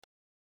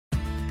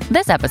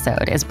This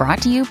episode is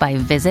brought to you by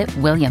Visit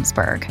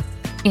Williamsburg.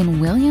 In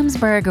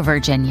Williamsburg,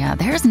 Virginia,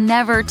 there's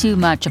never too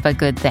much of a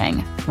good thing.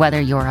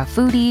 Whether you're a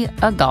foodie,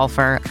 a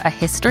golfer, a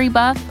history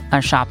buff, a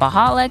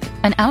shopaholic,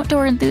 an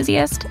outdoor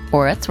enthusiast,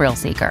 or a thrill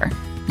seeker,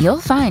 you'll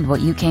find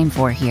what you came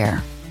for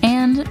here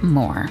and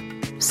more.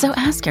 So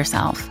ask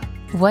yourself,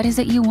 what is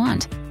it you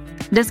want?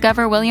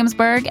 Discover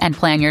Williamsburg and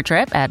plan your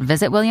trip at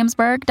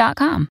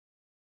visitwilliamsburg.com.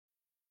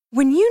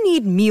 When you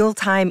need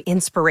mealtime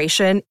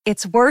inspiration,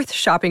 it's worth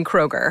shopping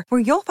Kroger, where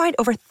you'll find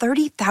over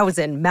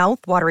 30,000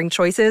 mouth-watering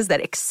choices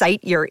that excite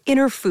your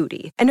inner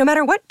foodie. And no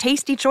matter what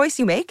tasty choice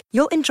you make,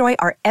 you'll enjoy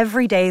our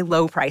everyday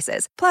low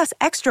prices, plus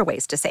extra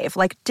ways to save,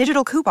 like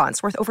digital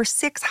coupons worth over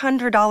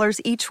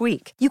 $600 each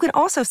week. You can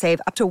also save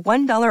up to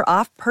 $1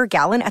 off per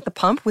gallon at the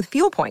pump with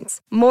fuel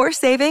points. More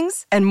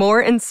savings and more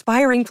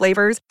inspiring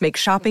flavors make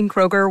shopping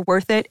Kroger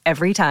worth it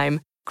every time.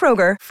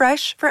 Kroger,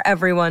 fresh for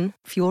everyone.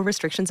 Fuel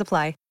restrictions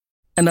apply.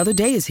 Another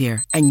day is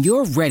here, and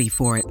you're ready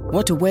for it.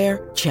 What to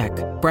wear? Check.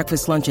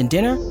 Breakfast, lunch, and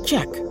dinner?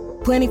 Check.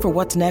 Planning for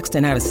what's next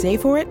and how to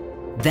save for it?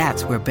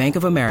 That's where Bank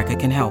of America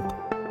can help.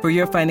 For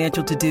your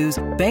financial to-dos,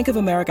 Bank of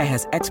America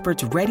has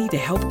experts ready to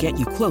help get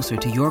you closer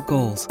to your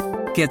goals.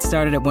 Get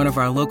started at one of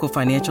our local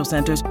financial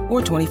centers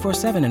or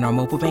 24/7 in our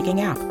mobile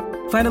banking app.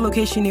 Find a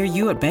location near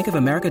you at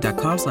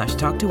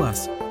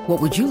bankofamerica.com/talktous. What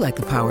would you like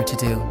the power to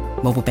do?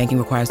 Mobile banking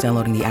requires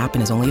downloading the app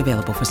and is only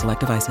available for select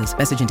devices.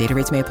 Message and data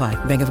rates may apply.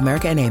 Bank of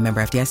America N.A.,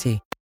 member FDIC.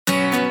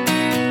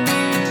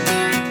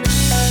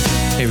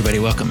 Hey everybody,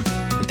 welcome.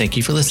 And thank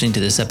you for listening to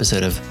this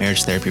episode of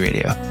Marriage Therapy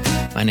Radio.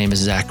 My name is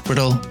Zach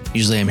Brittle.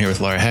 Usually I'm here with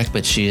Laura Heck,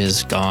 but she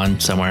is gone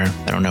somewhere.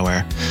 I don't know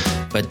where.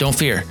 But don't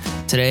fear.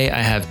 Today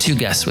I have two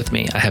guests with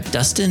me. I have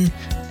Dustin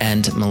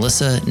and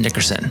Melissa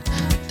Nickerson.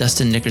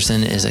 Dustin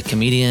Nickerson is a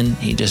comedian.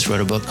 He just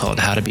wrote a book called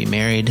How to Be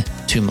Married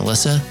to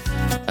Melissa.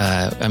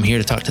 I'm here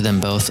to talk to them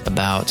both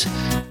about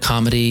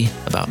comedy,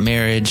 about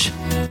marriage,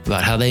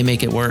 about how they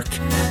make it work.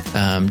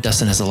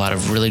 Dustin has a lot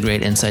of really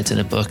great insights in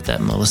a book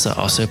that Melissa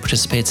also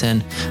participates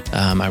in.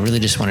 I really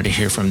just wanted to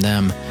hear from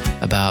them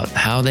about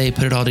how they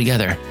put it all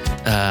together.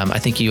 I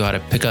think you ought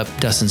to pick up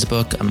Dustin's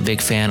book. I'm a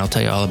big fan. I'll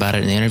tell you all about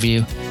it in the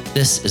interview.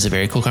 This is a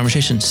very cool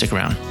conversation. Stick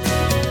around.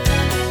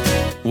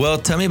 Well,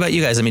 tell me about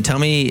you guys. I mean, tell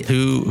me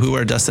who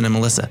are Dustin and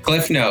Melissa?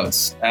 Cliff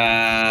Notes.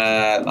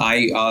 I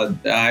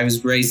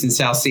was raised in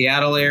South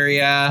Seattle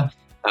area,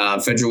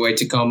 Federal Way,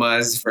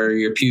 Tacoma, for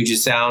your Puget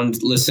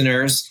Sound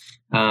listeners.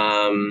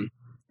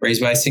 Raised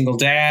by a single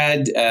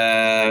dad,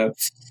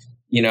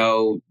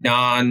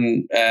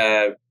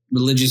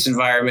 non-religious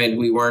environment.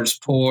 We weren't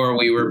poor.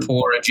 We were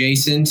poor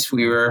adjacent.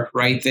 We were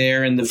right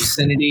there in the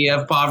vicinity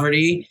of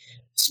poverty.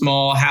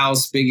 Small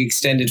house, big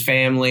extended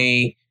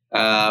family.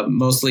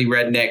 Mostly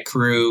redneck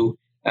crew,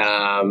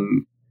 met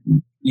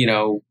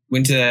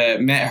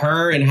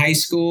her in high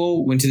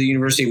school, went to the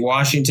University of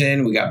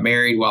Washington. We got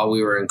married while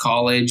we were in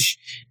college.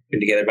 Been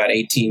together about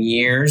 18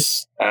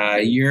 years.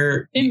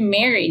 You're been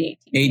married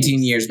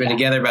 18 years, been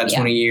together about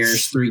 20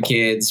 years, 3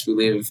 kids. We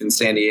live in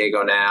San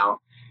Diego now.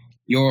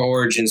 Your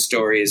origin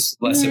story is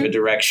less of a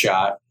direct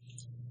shot.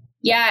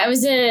 Yeah, I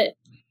was a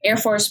Air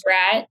Force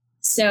brat.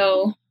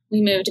 So we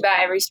moved about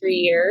every 3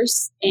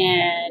 years,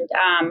 and,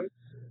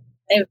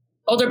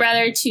 older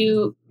brother,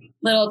 2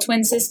 little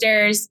twin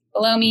sisters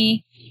below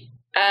me.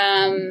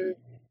 And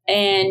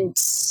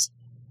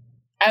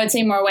I would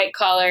say more white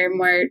collar,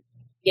 more,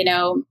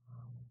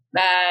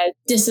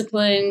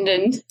 disciplined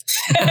and,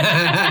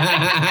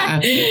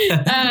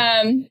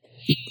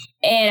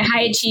 and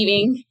high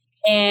achieving.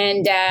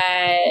 And,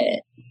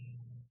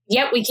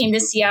 we came to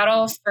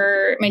Seattle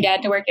for my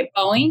dad to work at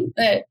Boeing,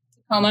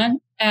 Tacoma.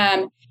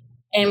 And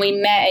we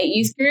met at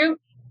youth group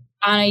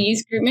on a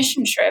youth group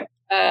mission trip,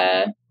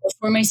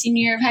 before my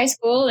senior year of high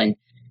school, and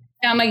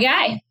found my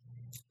guy.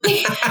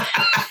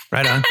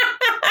 Right on.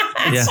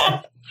 Yeah.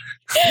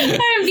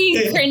 I'm being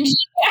cringy.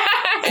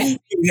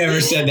 You've never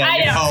said that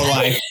in your whole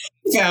life.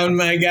 Found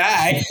my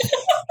guy.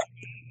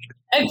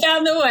 I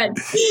found the one.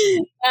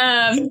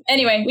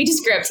 Anyway, we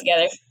just grew up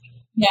together.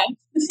 Yeah.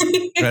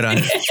 Right on.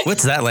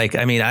 What's that like?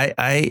 I mean,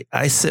 I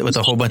sit with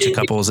a whole bunch of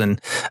couples,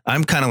 and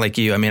I'm kind of like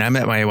you. I mean, I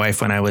met my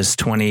wife when I was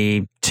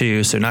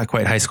 22, so not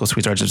quite high school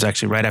sweethearts. It was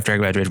actually right after I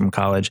graduated from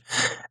college,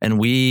 and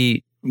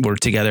we were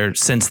together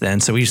since then.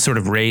 So we sort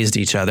of raised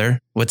each other.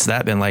 What's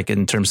that been like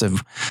in terms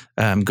of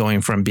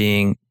going from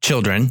being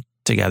children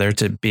together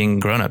to being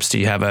grownups? Do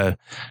you have an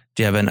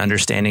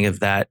understanding of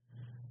that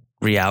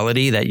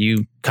reality that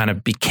you kind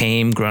of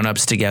became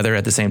grownups together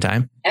at the same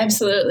time?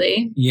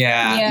 Absolutely.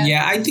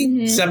 Yeah. I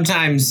think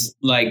sometimes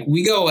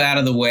we go out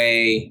of the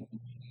way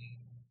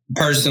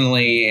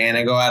personally, and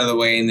I go out of the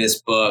way in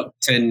this book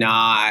to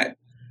not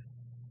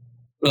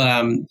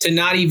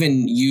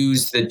even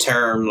use the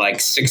term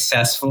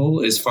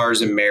successful as far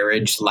as a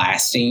marriage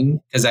lasting,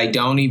 because I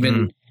don't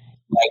even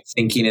like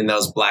thinking in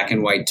those black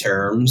and white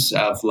terms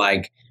of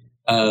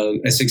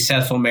a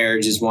successful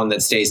marriage is one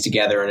that stays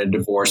together and a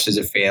divorce is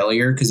a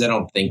failure, because I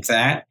don't think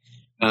that.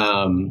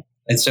 And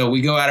so we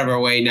go out of our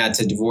way not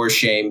to divorce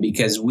shame,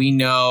 because we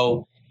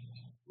know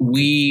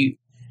we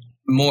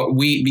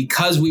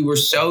because we were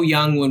so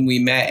young when we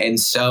met and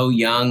so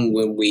young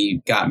when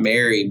we got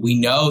married, we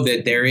know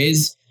that there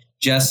is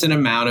just an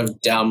amount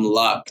of dumb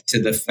luck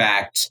to the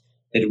fact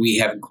that we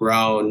have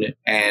grown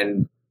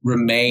and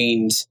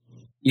remained,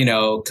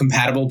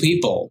 compatible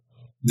people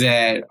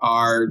that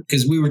are,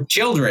 because we were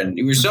children.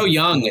 We were so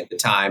young at the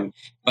time,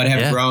 but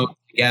have grown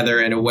together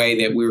in a way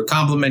that we were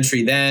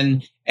complementary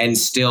then and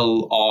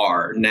still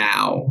are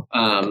now.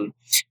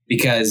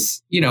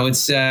 Because,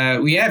 it's,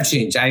 we have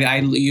changed.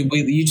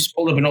 You just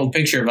pulled up an old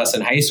picture of us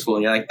in high school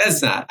and you're like,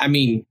 that's not,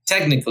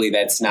 technically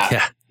that's not,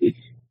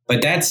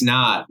 but that's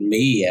not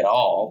me at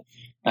all.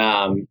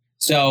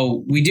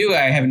 So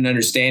I have an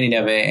understanding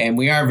of it, and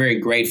we are very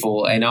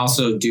grateful, and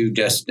also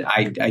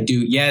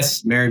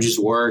yes, marriages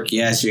work.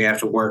 Yes, you have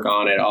to work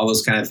on it. All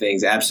those kind of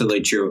things.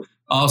 Absolutely true.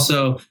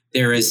 Also,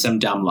 there is some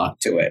dumb luck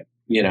to it.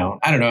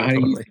 I don't know. How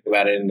do you think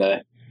about it in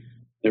the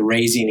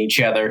raising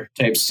each other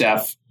type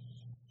stuff?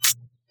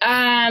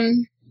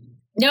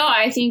 No,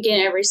 I think in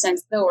every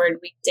sense of the word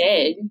we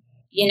did,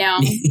 yeah.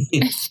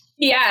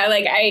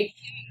 Like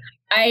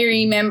I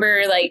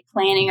remember like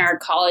planning our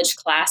college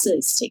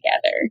classes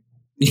together,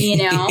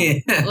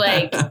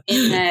 like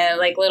in the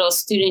like little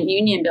student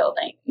union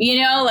building,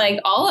 like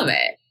all of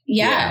it.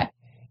 Yeah.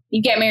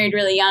 You get married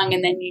really young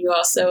and then you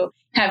also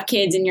have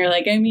kids and you're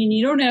like,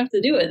 you don't have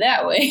to do it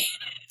that way.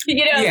 You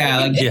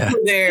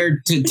were there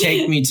to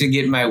take me to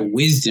get my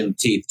wisdom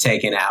teeth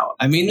taken out.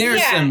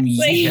 There's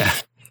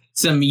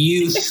some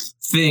youth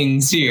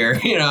things here,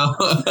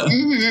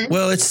 Mm-hmm.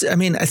 Well, it's, I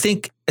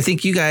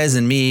think you guys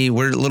and me,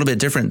 we're a little bit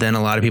different than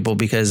a lot of people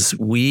because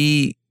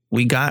we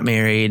got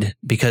married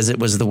because it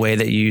was the way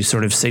that you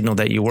sort of signaled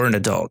that you were an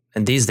adult.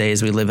 And these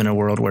days we live in a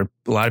world where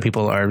a lot of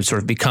people are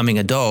sort of becoming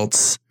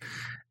adults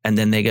and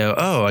then they go,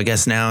 oh, I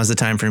guess now is the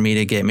time for me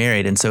to get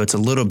married. And so it's a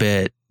little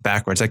bit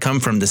backwards. I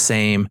come from the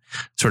same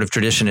sort of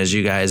tradition as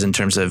you guys in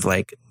terms of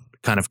like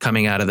kind of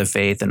coming out of the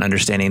faith and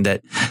understanding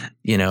that,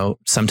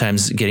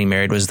 sometimes getting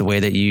married was the way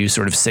that you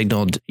sort of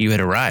signaled you had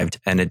arrived.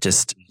 And it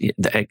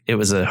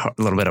was a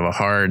little bit of a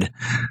hard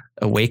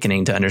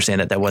awakening to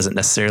understand that wasn't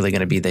necessarily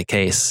going to be the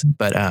case.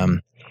 But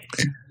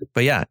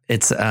yeah,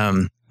 it's,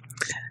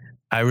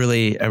 I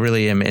really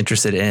am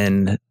interested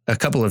in a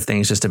couple of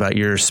things just about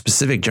your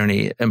specific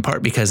journey, in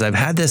part because I've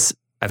had this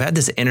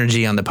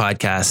energy on the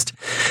podcast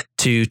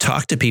to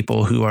talk to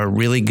people who are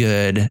really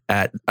good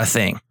at a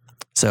thing.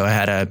 So I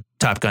had a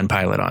Top Gun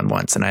pilot on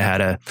once, and I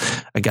had a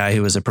guy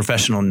who was a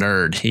professional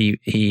nerd.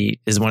 He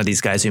is one of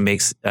these guys who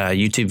makes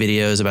YouTube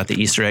videos about the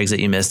Easter eggs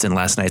that you missed in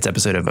last night's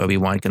episode of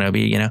Obi-Wan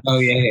Kenobi, Oh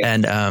yeah.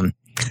 And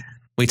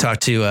we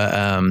talked to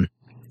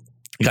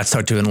got to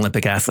talk to an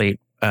Olympic athlete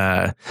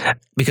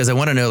because I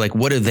want to know, like,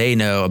 what do they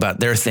know about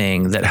their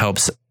thing that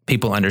helps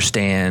people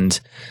understand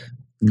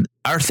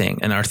our thing,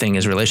 and our thing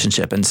is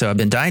relationship. And so I've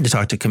been dying to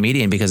talk to a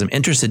comedian because I'm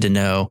interested to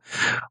know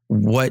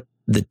what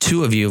the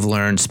two of you have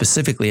learned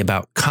specifically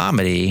about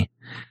comedy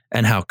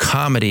and how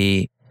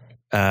comedy,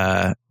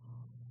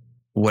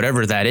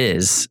 whatever that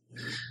is,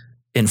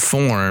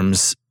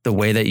 informs the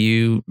way that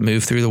you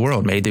move through the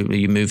world, maybe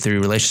you move through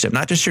relationship,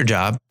 not just your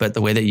job, but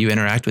the way that you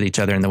interact with each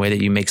other and the way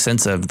that you make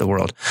sense of the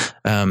world.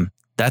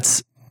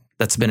 That's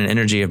been an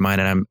energy of mine.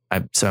 And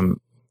I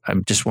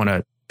just want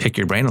to pick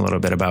your brain a little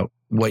bit about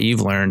what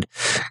you've learned,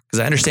 because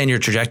I understand your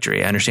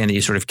trajectory. I understand that you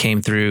sort of came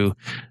through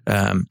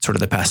sort of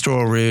the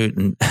pastoral route.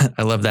 And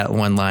I love that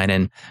one line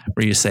and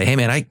where you say, hey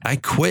man, I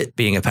quit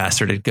being a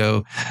pastor to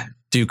go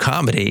do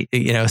comedy,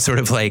 sort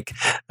of like,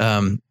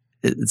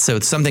 so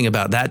it's something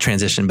about that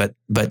transition, but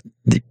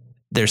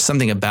there's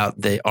something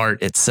about the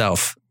art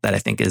itself that I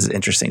think is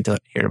interesting to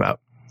hear about.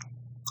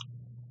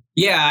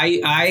 Yeah,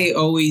 I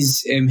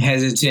always am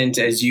hesitant,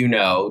 as you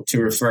know,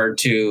 to refer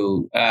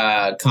to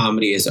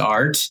comedy as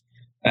art.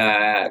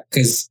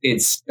 Because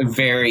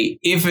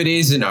if it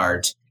is an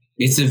art,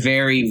 it's a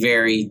very,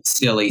 very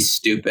silly,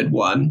 stupid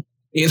one.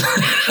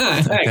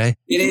 Okay.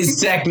 It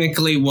is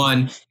technically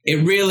one.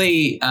 It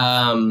really,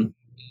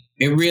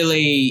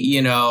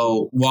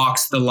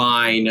 walks the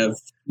line of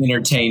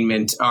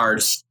entertainment,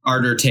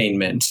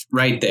 artertainment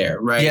right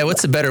there. Right. Yeah.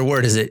 What's the better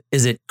word? Is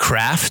it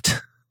craft?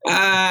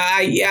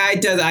 Yeah,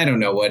 it does. I don't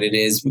know what it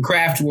is.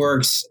 Craft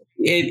works.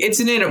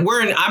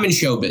 I'm in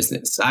show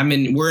business.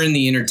 We're in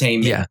the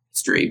entertainment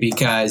industry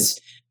because,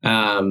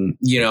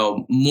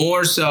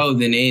 more so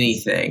than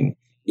anything,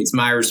 it's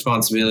my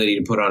responsibility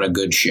to put on a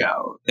good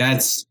show.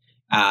 That's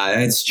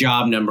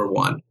job number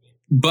one.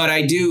 But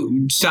I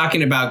do,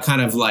 talking about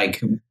kind of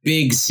like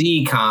big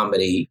C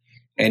comedy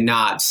and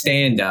not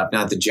stand up,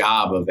 not the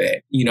job of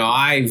it.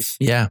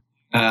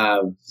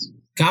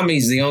 Comedy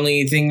is the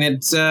only thing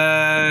that's,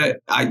 I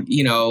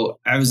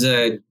was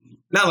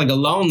not like a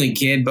lonely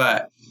kid,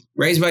 but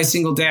raised by a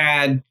single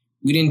dad.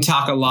 We didn't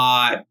talk a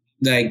lot.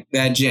 Like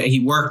that, he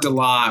worked a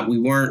lot. We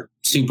weren't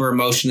super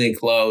emotionally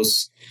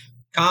close.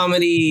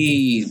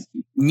 Comedy,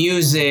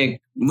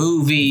 music,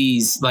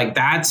 movies, like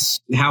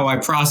that's how I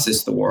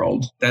process the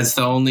world. That's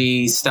the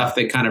only stuff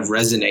that kind of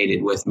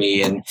resonated with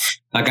me. And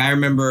like, I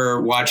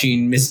remember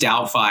watching Miss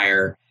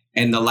Doubtfire,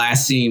 and the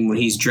last scene when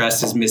he's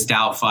dressed as Miss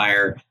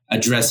Doubtfire,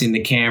 addressing the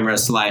camera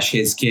 /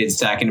 his kids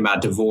talking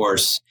about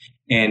divorce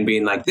and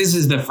being like, this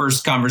is the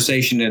first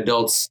conversation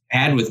adults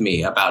had with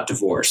me about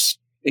divorce,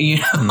 and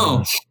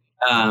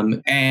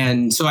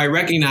so I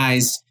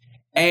recognized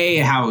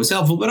how it was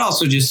helpful, but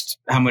also just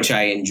how much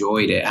I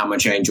enjoyed it, how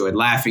much I enjoyed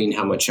laughing,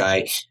 how much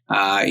I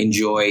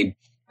enjoyed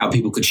how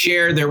people could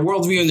share their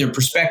worldview and their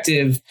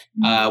perspective,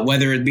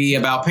 whether it be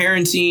about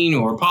parenting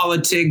or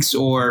politics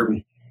or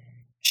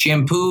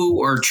shampoo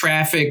or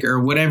traffic or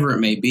whatever it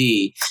may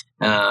be.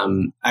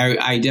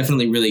 I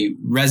definitely really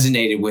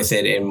resonated with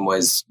it and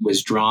was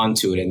drawn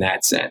to it in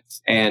that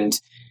sense. And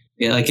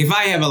like, if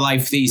I have a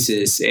life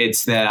thesis,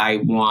 it's that I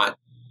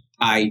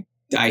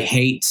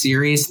hate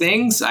serious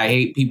things. I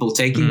hate people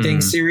taking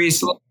things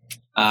seriously.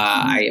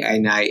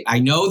 I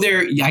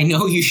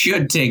know you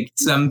should take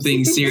some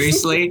things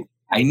seriously.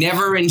 I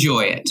never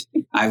enjoy it.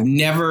 I've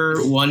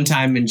never one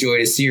time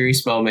enjoyed a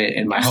serious moment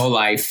in my whole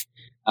life.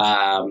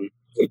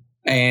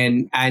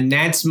 And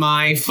that's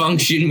my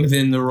function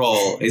within the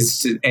role, is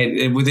to,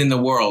 within the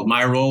world,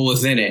 my role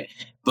within it.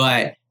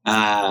 But,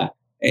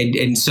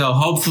 and so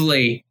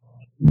hopefully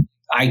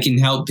I can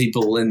help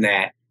people in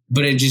that,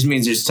 but it just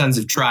means there's tons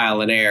of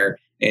trial and error,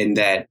 and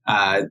that,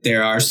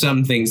 there are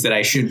some things that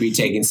I should be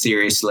taken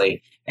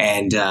seriously.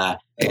 And I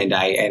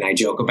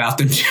joke about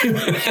them too.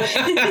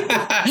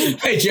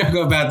 I joke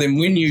about them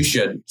when you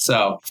should.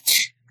 So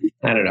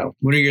I don't know.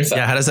 What are your thoughts?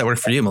 Yeah. How does that work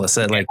for you,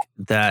 Melissa? Like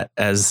that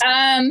as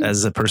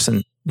a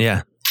person?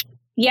 Yeah.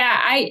 Yeah.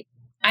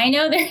 I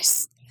know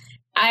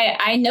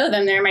I know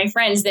them. They're my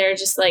friends. They're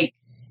just like,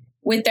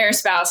 with their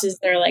spouses,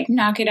 they're like,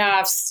 knock it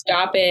off,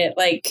 stop it.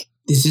 Like,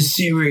 this is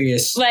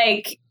serious.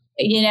 Like,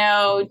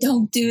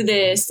 don't do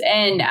this.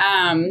 And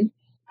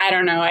I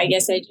don't know. I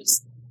guess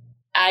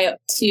I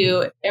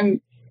too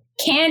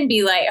can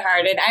be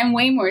lighthearted. I'm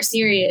way more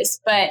serious,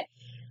 but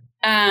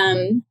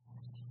I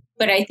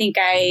think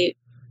I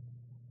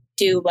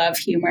do love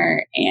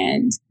humor,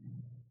 and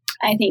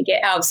I think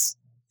it helps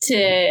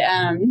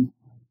to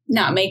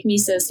not make me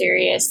so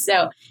serious.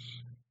 So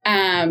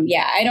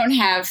I don't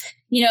have,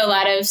 a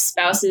lot of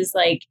spouses,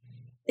 like,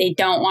 they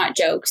don't want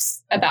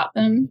jokes about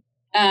them.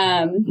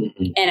 And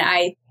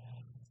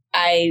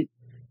I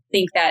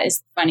think that is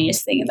the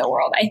funniest thing in the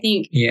world. I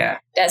think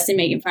Dustin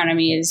making fun of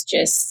me is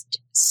just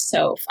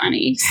so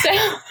funny. So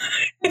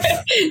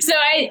it's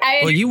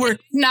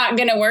not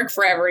going to work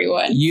for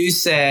everyone. You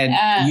said,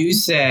 and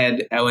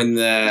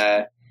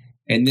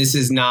this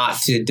is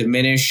not to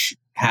diminish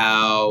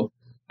how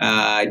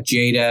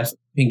Jada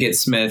Pinkett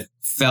Smith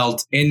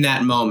felt in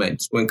that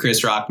moment when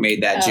Chris Rock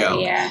made that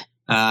joke,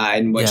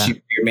 and what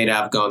she may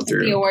have gone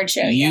through. The award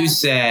show. You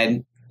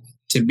said,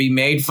 to be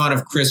made fun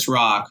of Chris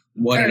Rock,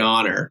 what an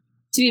honor.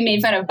 To be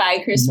made fun of by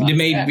Chris Rock. To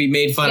be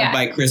made fun of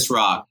by Chris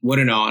Rock. What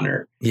an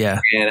honor. Yeah.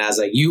 And I was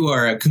like, you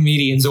are a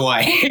comedian's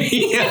wife.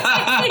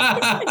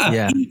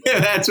 Yeah.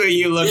 That's what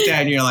you looked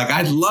at, and you're like,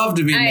 I'd love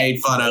to be made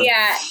fun of.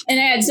 Yeah. And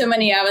I had so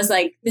many, I was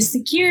like, the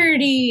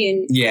security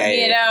and,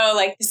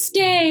 like the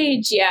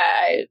stage.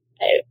 Yeah.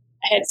 I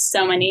had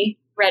so many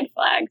red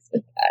flags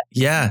with that.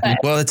 Yeah.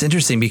 Well, it's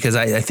interesting because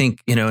I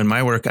think, in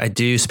my work, I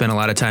do spend a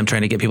lot of time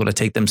trying to get people to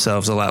take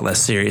themselves a lot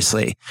less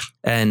seriously.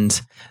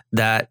 And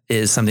that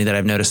is something that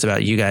I've noticed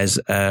about you guys.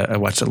 I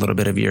watched a little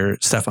bit of your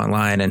stuff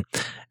online and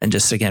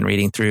just, again,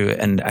 reading through,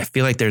 and I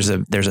feel like there's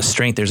a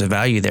strength, there's a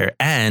value there.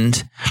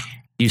 And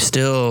you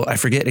still, I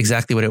forget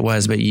exactly what it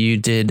was, but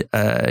you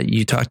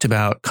talked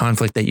about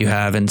conflict that you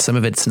have, and some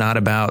of it's not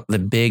about the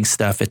big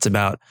stuff. It's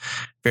about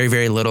very,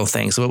 very little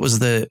things. What was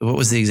the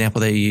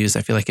example that you used?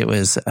 I feel like it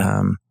was,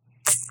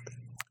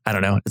 I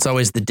don't know. It's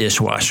always the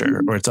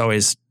dishwasher, or it's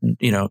always,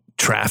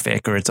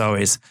 traffic, or it's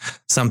always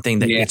something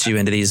that gets you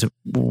into these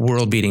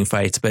world beating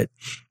fights. But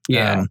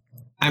I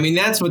mean,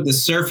 that's what the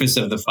surface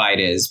of the fight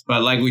is.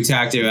 But like we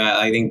talked about,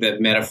 I think the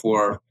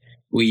metaphor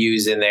we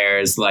use in there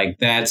is like,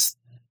 that's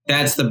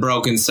the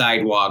broken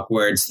sidewalk,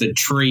 where it's the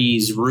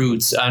trees,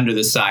 roots under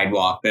the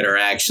sidewalk that are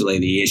actually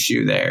the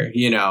issue there.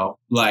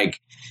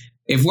 Like,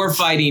 if we're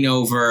fighting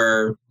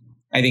over,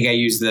 I think I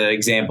used the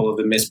example of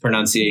the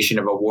mispronunciation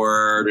of a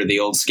word, or the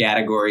old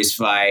Scattergories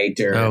fight,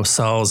 or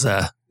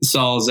Salsa.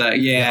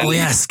 Yeah. Oh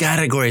yeah.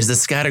 Scattergories, the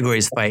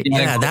Scattergories fight.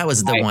 Yeah. That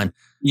was the one.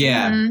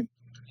 Yeah. Mm-hmm.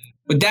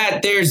 But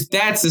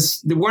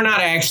we're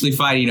not actually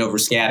fighting over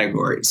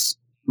Scattergories,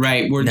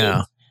 right?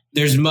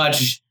 There's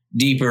much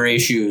deeper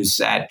issues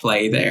at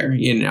play there,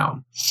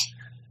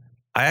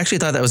 I actually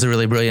thought that was a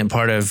really brilliant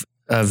part of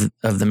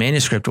the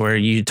manuscript, where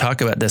you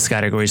talk about the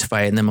Scattergories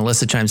fight, and then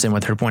Melissa chimes in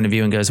with her point of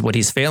view and goes, what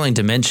he's failing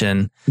to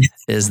mention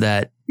is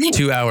that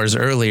 2 hours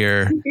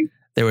earlier,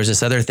 there was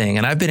this other thing.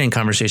 And I've been in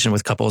conversation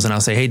with couples, and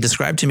I'll say, hey,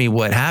 describe to me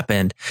what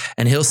happened.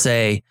 And he'll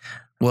say,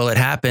 well, it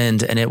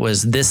happened, and it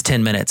was this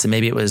 10 minutes, and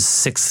maybe it was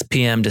 6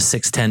 p.m. to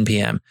 6:10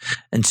 p.m.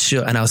 And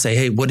I'll say,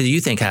 hey, what do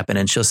you think happened?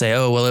 And she'll say,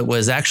 oh, well, it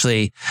was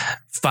actually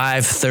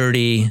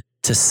 5:30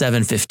 to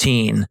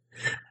 7:15.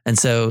 And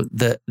so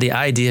the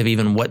idea of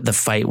even what the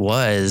fight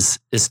was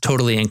is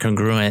totally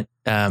incongruent,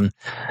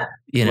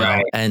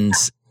 right. And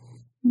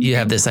you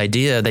have this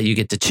idea that you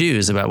get to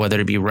choose about whether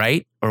to be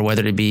right or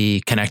whether to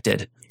be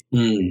connected.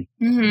 Mm.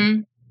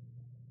 Mm-hmm.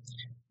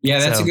 Yeah,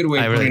 that's a good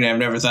way of putting it. I've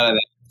never thought of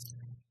that.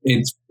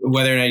 It's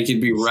whether or not you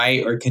could be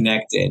right or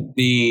connected.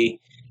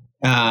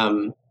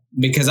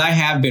 Because I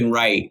have been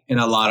right in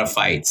a lot of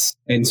fights,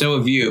 and so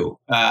have you.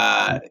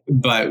 But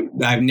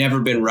I've never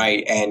been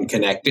right and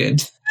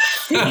connected.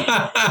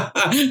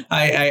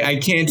 I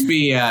can't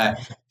be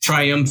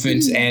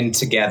triumphant and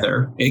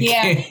together.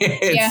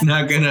 It's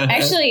not gonna.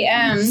 Actually,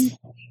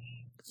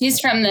 she's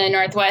from the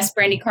Northwest,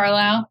 Brandi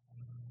Carlile.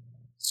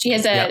 She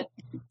has a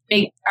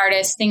big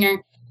artist,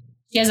 singer.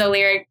 She has a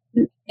lyric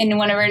in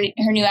one of her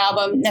new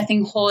album,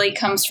 "Nothing holy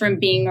comes from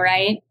being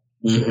right."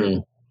 Mm-hmm.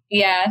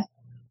 Yeah.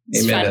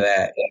 Amen to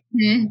that.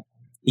 Mm-hmm.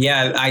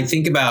 Yeah, I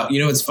think about,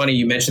 it's funny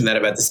you mentioned that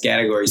about this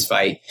categories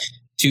fight.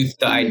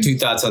 I had two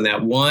thoughts on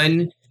that.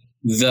 One,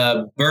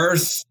 the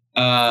birth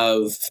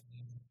of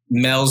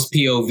Mel's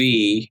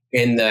POV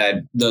in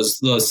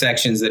those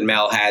sections that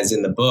Mel has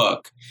in the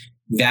book,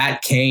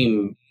 that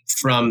came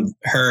from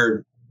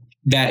her.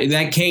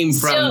 That came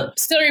from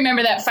still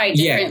remember that fight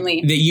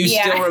differently. That you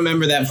still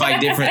remember that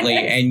fight differently,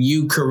 and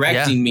you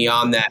correcting me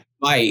on that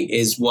fight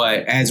is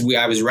what,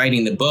 I was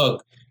writing the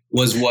book,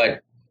 was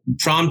what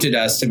prompted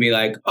us to be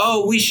like,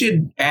 oh, we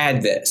should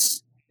add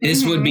this.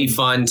 This would be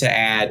fun to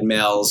add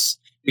Mel's,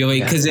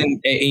 because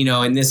and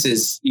this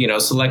is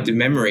selective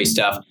memory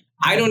stuff.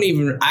 I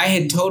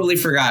had totally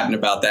forgotten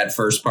about that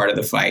first part of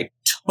the fight.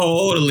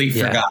 Totally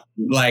forgotten.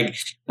 Like,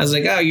 I was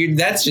like, oh,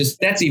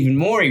 that's even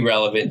more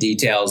irrelevant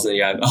details than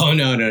oh,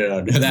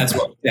 no. That's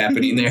what's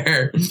happening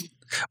there.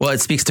 Well, it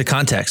speaks to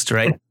context,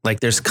 right? Like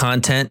there's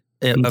content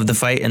of the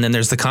fight and then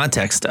there's the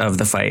context of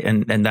the fight.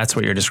 And that's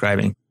what you're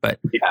describing. But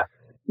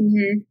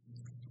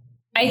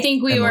I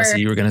think you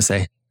were going to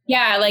say.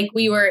 Yeah, like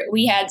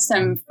we had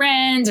some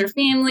friends or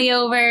family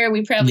over.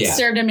 We probably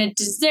served them a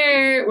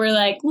dessert. We're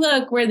like,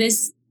 look, we're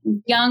this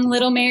young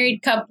little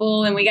married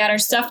couple and we got our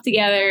stuff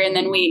together, and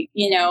then we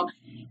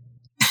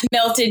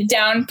melted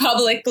down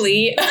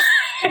publicly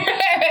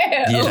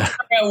over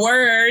a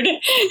word.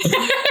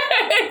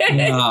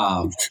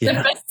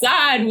 The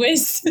facade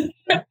was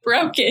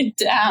broken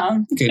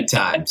down. Good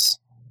times.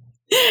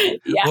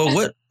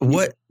 Well,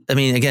 what I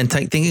mean, again,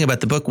 thinking about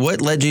the book,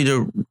 what led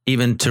you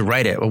to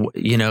write it?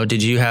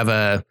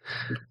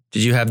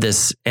 Did you have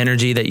this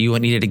energy that you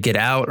needed to get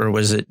out, or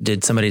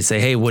did somebody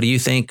say, hey, what do you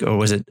think?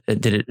 Or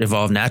did it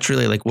evolve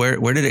naturally? Like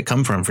where did it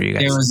come from for you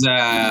guys?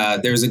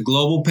 There was a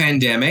global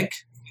pandemic.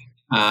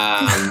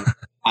 My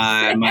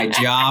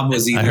job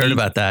was I heard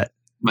about that.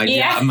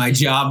 My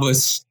job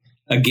was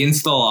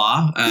against the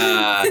law.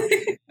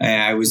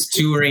 I was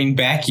touring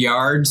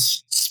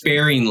backyards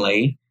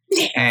sparingly,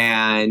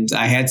 and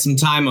I had some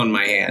time on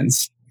my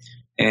hands,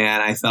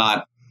 and I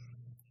thought,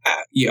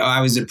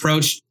 I was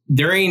approached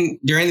during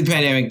the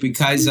pandemic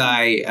because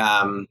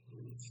I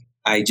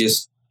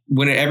just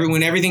when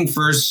everything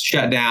first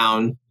shut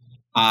down,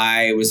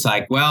 I was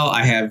like, well,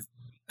 I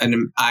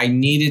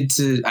need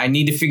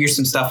to figure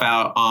some stuff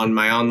out on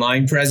my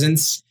online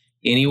presence.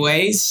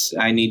 Anyways,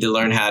 I need to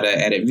learn how to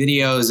edit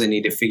videos. I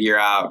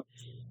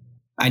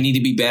need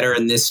to be better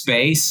in this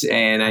space,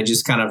 and I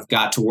just kind of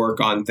got to work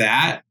on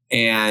that.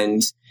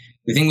 And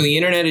the thing with the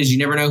internet is you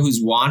never know who's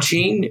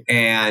watching,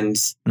 and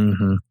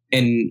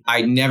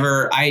I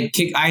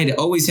had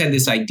always had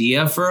this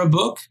idea for a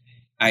book.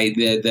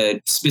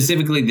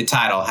 Specifically the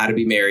title, How to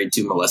Be Married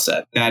to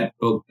Melissa. That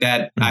book,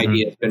 that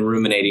idea has been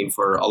ruminating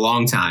for a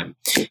long time,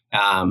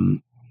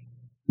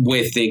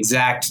 with the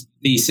exact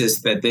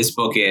thesis that this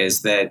book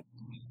is that,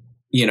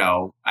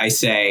 I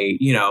say,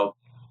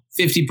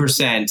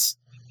 50%,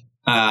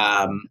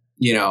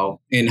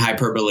 in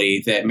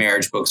hyperbole, that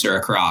marriage books are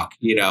a crock,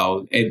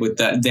 with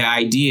the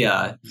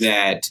idea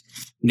that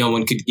no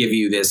one could give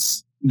you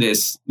this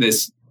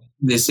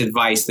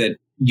advice that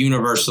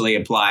universally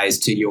applies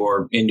to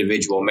your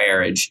individual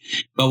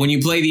marriage. But when you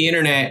play the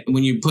internet,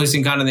 when you put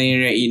some content on the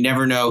internet, you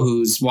never know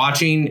who's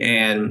watching.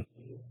 And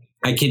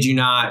I kid you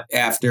not,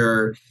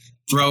 after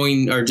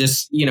throwing, or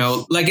just,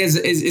 like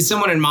as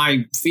someone in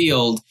my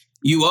field,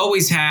 you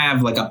always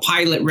have like a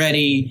pilot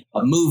ready,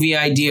 a movie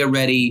idea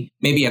ready,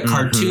 maybe a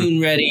cartoon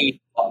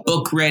ready, a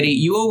book ready.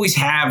 You always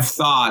have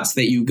thoughts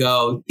that you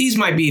go, these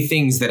might be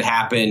things that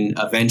happen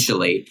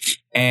eventually.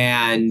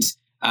 And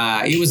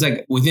it was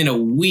like within a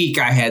week,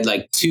 I had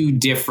like 2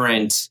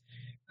 different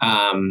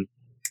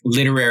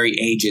literary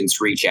agents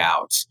reach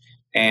out.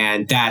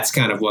 And that's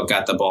kind of what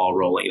got the ball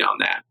rolling on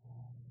that.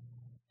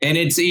 And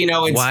it's,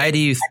 why do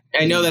you?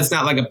 I know that's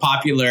not like a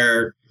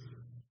popular,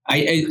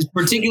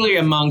 particularly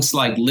amongst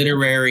like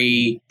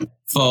literary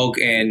folk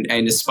and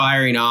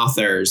aspiring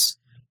authors.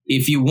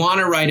 If you want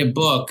to write a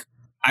book,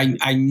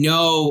 I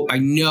know,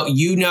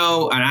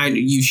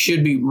 you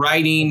should be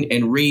writing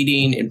and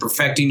reading and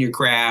perfecting your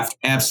craft.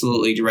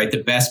 Absolutely. To write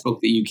the best book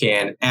that you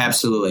can.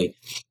 Absolutely.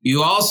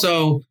 You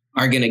also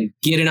are going to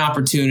get an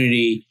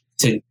opportunity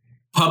to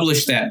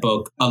publish that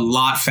book a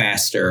lot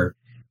faster,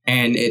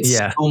 and it's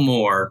still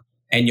more,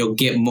 and you'll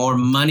get more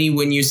money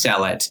when you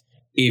sell it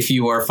if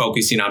you are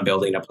focusing on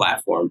building a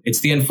platform. It's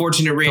the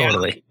unfortunate reality.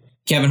 Totally.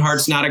 Kevin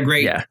Hart's not a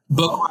great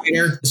book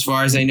writer, as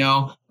far as I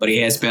know, but he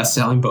has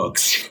best-selling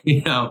books.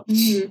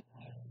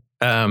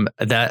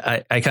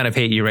 that I kind of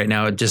hate you right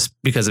now just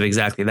because of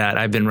exactly that.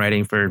 I've been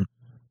writing for,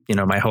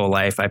 my whole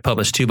life. I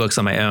published 2 books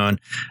on my own.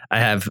 I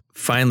have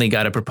finally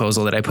got a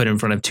proposal that I put in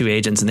front of 2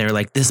 agents, and they were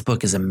like, this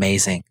book is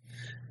amazing.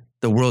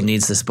 The world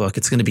needs this book.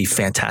 It's going to be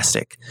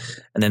fantastic.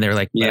 And then they were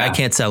like, I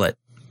can't sell it.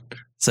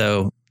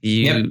 So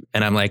and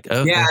I'm like,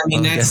 oh, yeah, I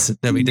mean, that's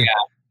the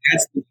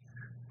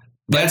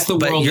world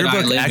but your that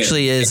book I live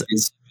actually in.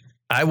 is.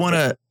 I want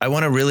to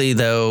really,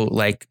 though,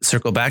 like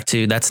circle back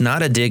to, that's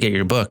not a dig at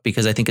your book,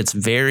 because I think it's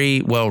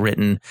very well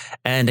written.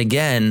 And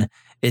again,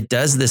 it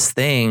does this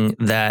thing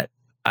that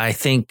I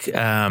think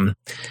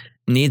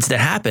needs to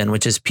happen,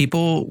 which is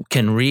people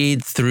can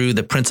read through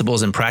the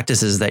principles and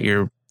practices that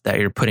you're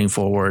putting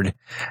forward.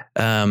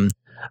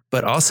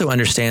 But also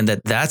understand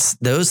that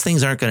those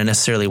things aren't going to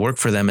necessarily work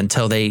for them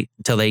until they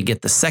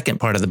get the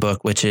second part of the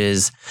book, which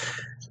is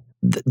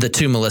the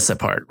to Melissa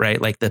part,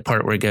 right? Like the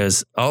part where it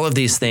goes, all of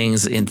these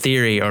things in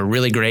theory are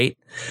really great,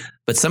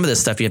 but some of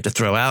this stuff you have to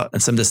throw out,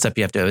 and some of this stuff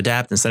you have to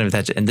adapt, and some of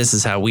that, and this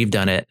is how we've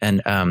done it.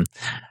 And I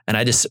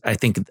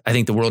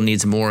think the world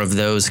needs more of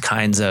those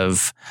kinds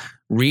of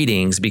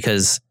readings,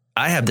 because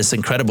I have this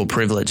incredible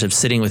privilege of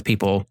sitting with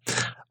people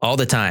all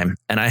the time,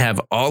 and I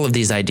have all of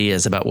these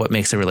ideas about what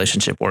makes a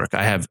relationship work.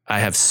 I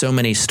have so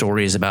many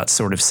stories about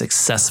sort of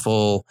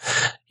successful,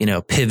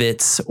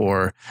 pivots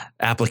or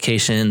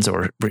applications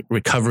or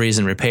recoveries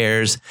and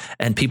repairs,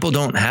 and people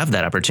don't have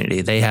that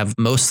opportunity. They have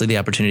mostly the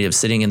opportunity of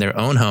sitting in their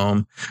own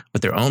home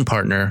with their own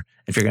partner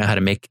and figuring out how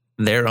to make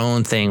their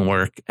own thing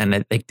work. And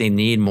I think they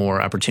need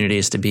more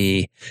opportunities to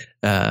be,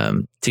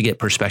 to get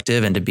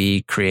perspective and to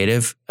be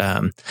creative,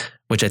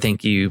 which I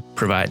think you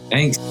provide.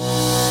 Thanks.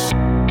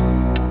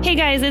 Hey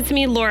guys, it's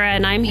me, Laura,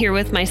 and I'm here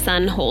with my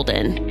son,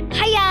 Holden.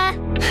 Hiya!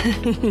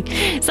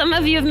 Some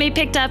of you have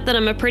picked up that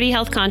I'm a pretty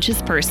health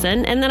conscious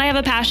person, and that I have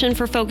a passion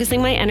for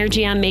focusing my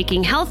energy on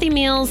making healthy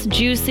meals,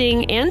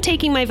 juicing, and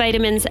taking my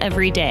vitamins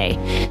every day.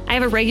 I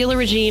have a regular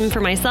regime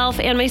for myself,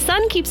 and my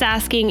son keeps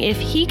asking if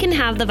he can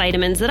have the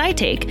vitamins that I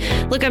take.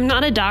 Look, I'm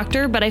not a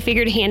doctor, but I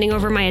figured handing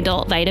over my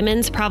adult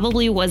vitamins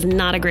probably was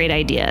not a great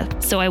idea.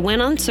 So I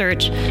went on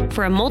search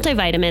for a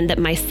multivitamin that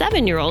my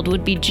 7-year-old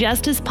would be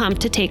just as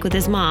pumped to take with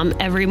his mom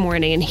every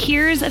morning. And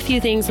here's a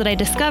few things that I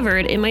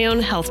discovered in my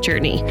own health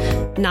journey.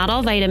 Not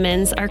all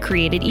vitamins are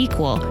created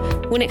equal.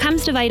 When it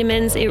comes to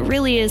vitamins, it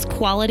really is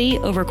quality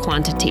over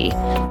quantity.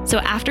 So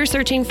after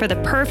searching for the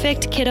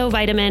perfect kiddo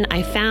vitamin,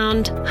 I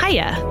found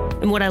Hiya.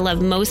 And what I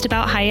love most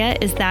about Hiya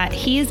is that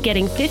he is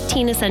getting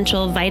 15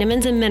 essential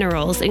vitamins and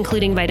minerals,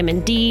 including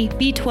vitamin D,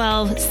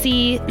 B12,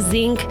 C,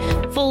 zinc,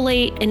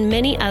 folate, and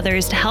many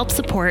others to help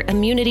support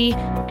immunity,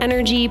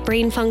 energy,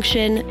 brain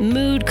function,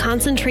 mood,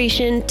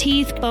 concentration,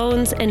 teeth,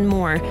 bones, and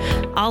more.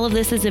 All of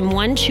this is in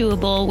one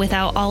chewable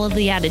without all of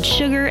the added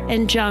sugar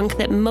and junk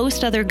that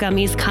most other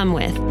gummies come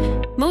with.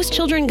 Most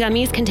children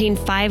gummies contain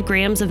 5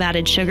 grams of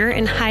added sugar,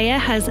 and Hiya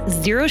has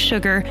 0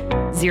 sugar,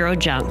 0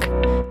 junk.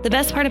 The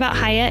best part about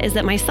Hiya is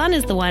that my son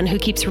is the one who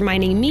keeps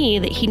reminding me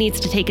that he needs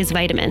to take his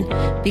vitamin,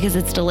 because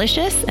it's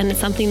delicious and it's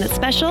something that's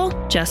special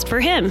just for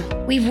him.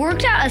 We've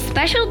worked out a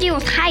special deal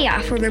with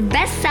Hiya for their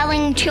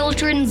best-selling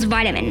children's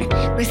vitamin.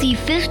 Receive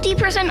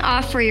 50%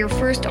 off for your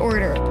first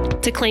order.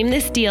 To claim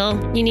this deal,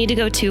 you need to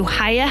go to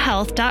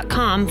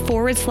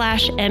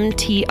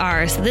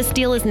hiyahealth.com/MTR. So this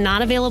deal is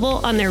not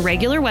available on their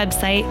regular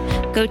website.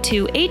 Go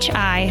to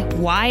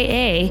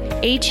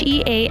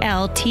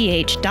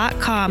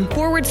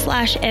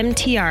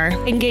hiyahealth.com/MTR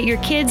and get your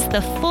kids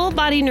the full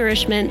body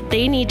nourishment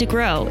they need to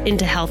grow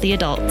into healthy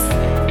adults.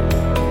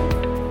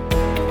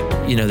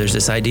 There's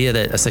this idea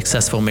that a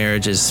successful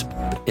marriage is,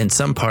 in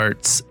some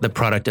parts, the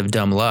product of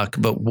dumb luck.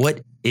 But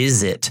what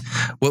is it?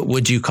 What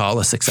would you call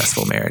a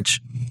successful marriage?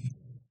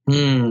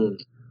 And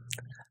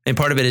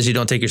part of it is you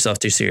don't take yourself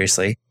too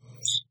seriously.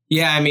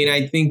 Yeah, I mean,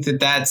 I think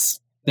that's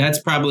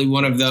probably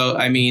one of the.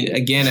 I mean,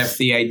 again, if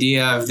the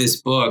idea of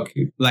this book,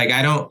 like,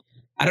 I don't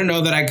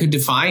know that I could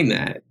define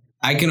that.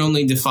 I can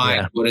only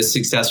define what a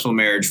successful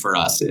marriage for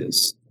us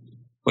is,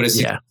 what a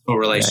successful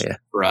relationship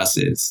for us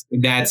is.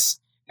 That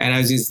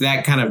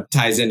kind of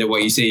ties into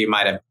what you say you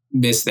might have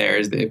missed there.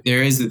 Is that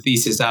there is the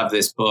thesis of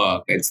this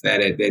book. It's that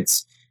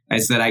it's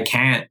that I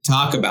can't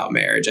talk about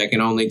marriage. I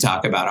can only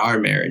talk about our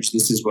marriage.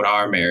 This is what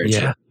our marriage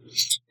is.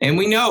 And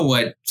we know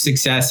what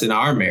success in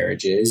our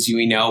marriage is.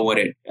 We know what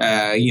it,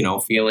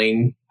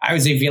 feeling, I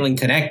would say feeling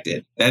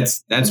connected.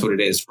 That's what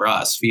it is for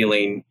us.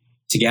 Feeling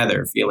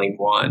together, feeling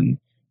one,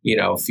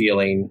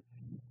 feeling.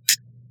 I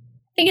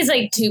think it's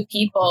like 2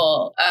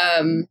 people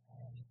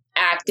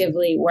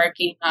actively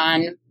working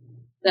on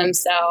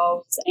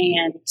themselves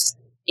and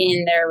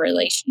in their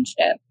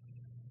relationship,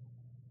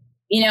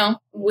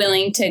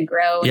 willing to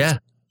grow,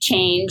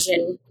 change,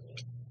 and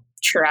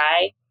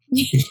try.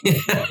 Yeah.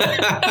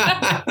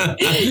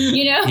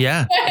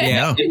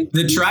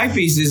 The try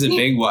piece is a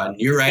big one.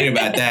 You're right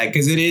about that,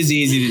 because it is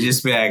easy to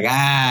just be like,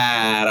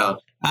 I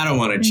don't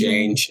want to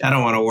change. I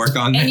don't want to work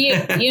on that.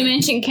 And you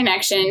mentioned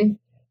connection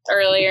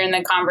earlier in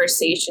the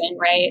conversation,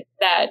 right?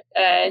 That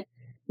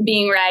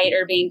being right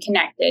or being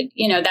connected,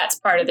 that's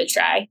part of the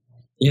try.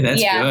 Yeah,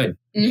 that's good.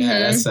 Mm-hmm.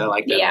 Yeah, I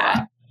like that a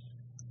lot.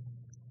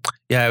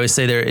 Yeah, I would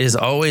say there's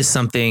always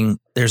something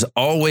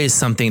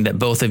that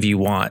both of you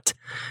want.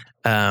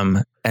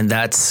 And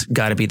that's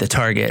got to be the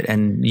target.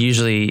 And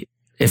usually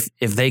if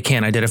they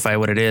can't identify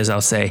what it is,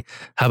 I'll say,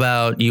 how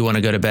about you want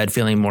to go to bed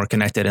feeling more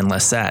connected and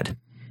less sad?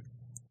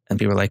 And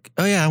people are like,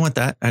 oh yeah, I want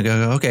that. I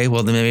go, okay,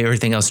 well then maybe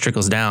everything else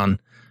trickles down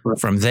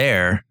from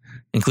there,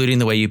 including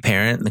the way you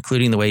parent,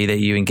 including the way that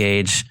you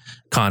engage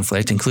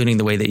conflict, including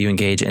the way that you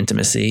engage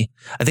intimacy.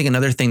 I think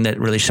another thing that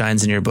really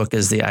shines in your book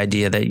is the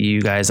idea that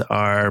you guys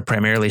are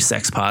primarily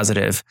sex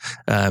positive,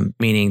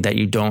 meaning that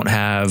you don't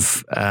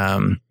have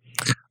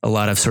a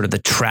lot of sort of the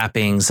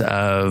trappings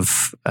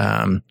of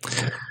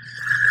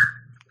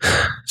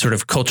sort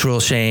of cultural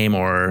shame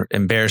or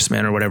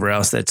embarrassment or whatever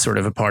else that's sort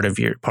of a part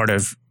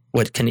of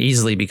what can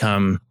easily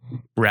become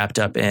wrapped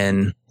up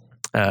in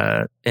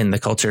the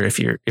culture if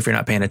you're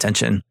not paying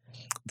attention.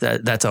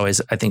 That's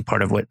always, I think,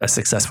 part of what a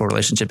successful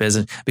relationship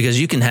is, because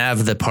you can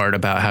have the part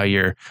about how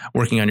you're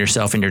working on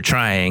yourself and you're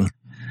trying,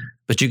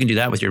 but you can do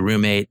that with your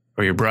roommate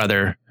or your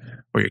brother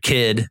or your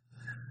kid.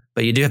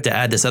 But you do have to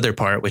add this other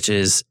part, which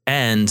is,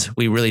 and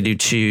we really do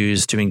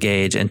choose to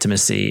engage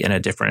intimacy in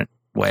a different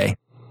way.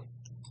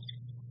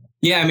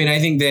 Yeah, I mean, I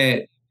think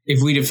that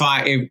if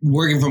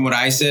working from what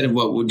I said of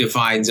what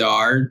defines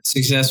our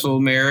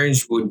successful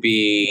marriage would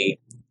be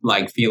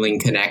like feeling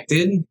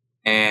connected,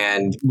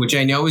 and which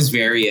I know is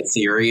very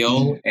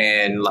ethereal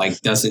and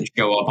like doesn't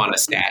show up on a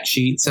stat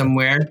sheet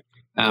somewhere.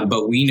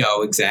 But we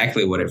know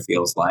exactly what it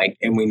feels like.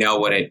 And we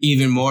know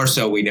even more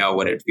so, we know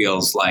what it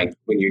feels like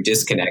when you're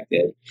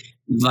disconnected.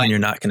 Like, when you're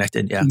not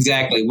connected. Yeah,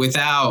 exactly.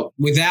 Without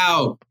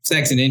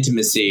sex and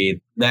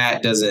intimacy,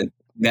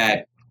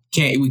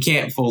 we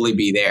can't fully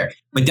be there.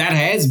 But that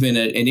has been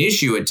an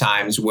issue at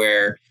times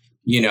where,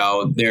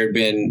 there had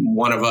been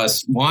one of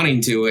us wanting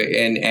to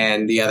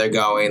and the other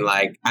going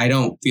like, I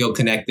don't feel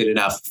connected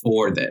enough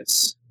for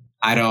this.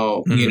 I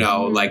don't,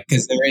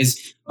 because there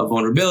is a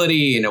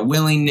vulnerability and a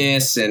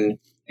willingness and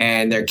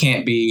there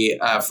can't be,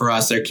 for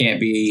us, there can't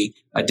be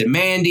a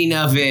demanding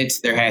of it.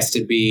 There has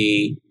to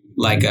be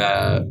like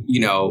I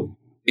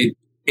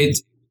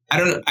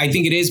don't know. I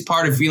think it is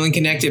part of feeling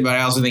connected, but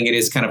I also think it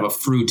is kind of a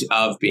fruit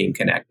of being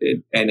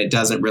connected, and it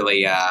doesn't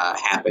really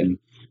happen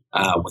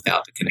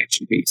without the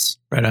connection piece.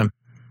 Right on.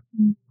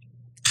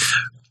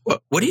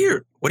 What do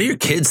your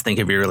kids think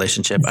of your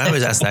relationship? I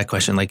always ask that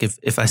question. Like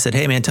if I said,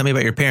 hey man, tell me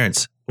about your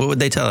parents, what would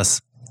they tell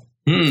us?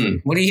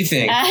 What do you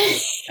think?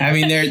 I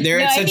mean,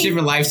 they're at such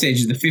different life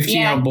stages. The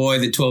 15-year-old boy,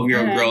 the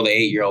 12-year-old girl, the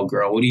 8-year-old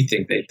girl. What do you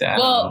think they thought?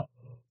 Well,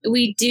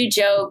 we do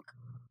joke,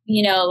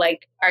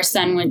 like our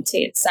son went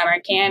to summer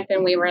camp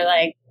and we were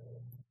like,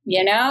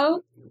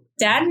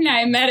 Dad and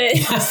I met at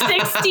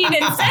 16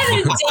 and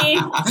 17.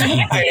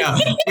 I know.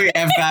 We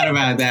have thought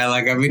about that.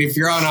 Like, I mean, if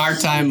you're on our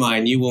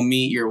timeline, you will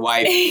meet your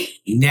wife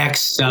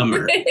next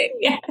summer.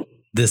 Yeah.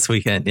 This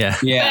weekend. Yeah.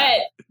 Yeah.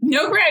 But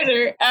no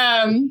pressure.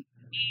 I'm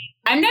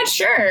not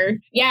sure.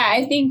 Yeah.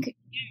 I think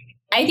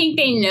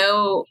they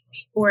know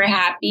we're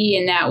happy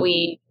and that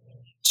we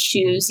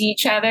choose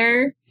each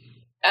other.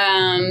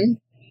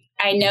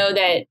 I know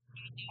that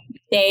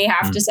they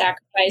have to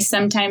sacrifice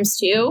sometimes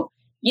too.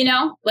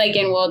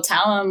 And we'll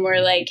tell them,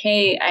 we're like,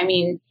 hey, I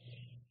mean,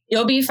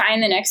 you'll be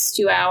fine the next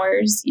 2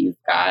 hours. You've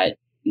got,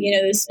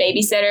 this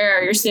babysitter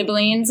or your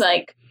siblings.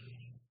 Like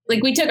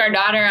we took our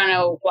daughter on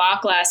a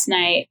walk last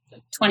night,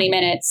 20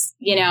 minutes,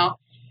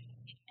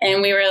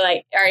 and we were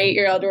like, our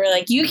 8-year-old, we're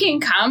like, you can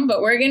come,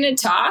 but we're going to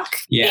talk.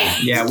 Yeah.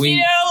 Yeah.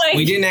 We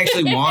didn't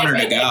actually want her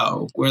to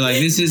go. We're like,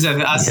 this is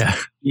us,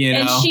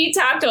 And she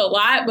talked a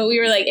lot, but we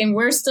were like, and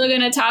we're still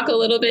going to talk a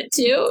little bit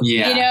too.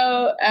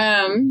 Yeah.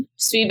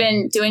 So we've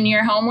been doing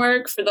your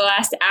homework for the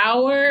last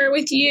hour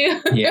with you.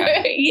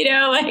 Yeah.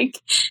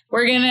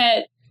 We're going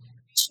to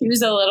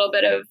choose a little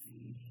bit of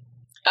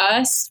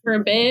us for a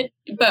bit,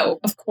 but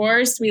of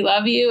course we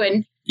love you.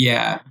 And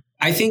yeah,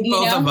 I think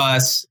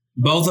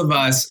both of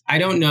us, I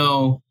don't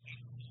know.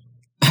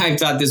 I've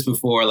thought this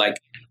before.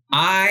 Like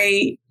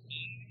I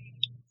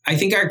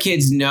think our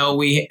kids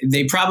know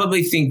they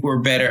probably think we're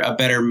a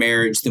better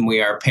marriage than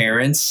we are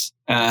parents.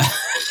 Because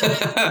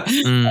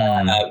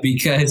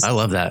I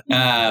love that.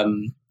 I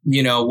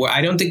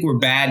don't think we're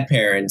bad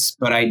parents,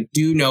 but I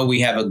do know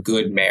we have a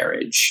good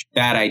marriage.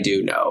 That I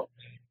do know.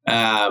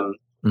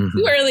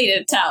 Too early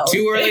to tell.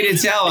 Too early to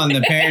tell on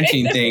the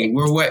parenting thing.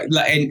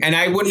 And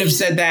I wouldn't have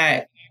said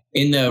that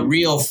in the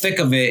real thick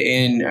of it.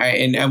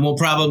 And we'll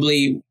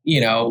probably,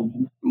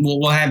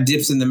 we'll have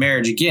dips in the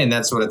marriage again.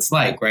 That's what it's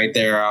like, right?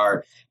 There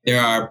are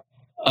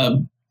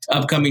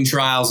upcoming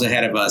trials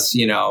ahead of us,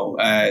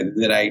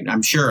 that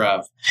I'm sure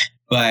of.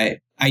 But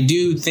I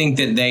do think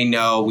that they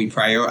know we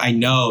prioritize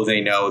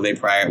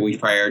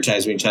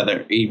each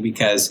other,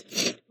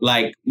 because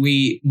like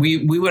we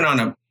went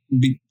on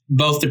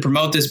both to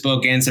promote this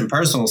book and some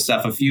personal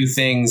stuff, a few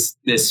things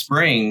this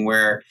spring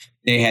where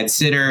they had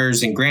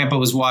sitters and grandpa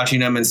was watching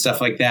them and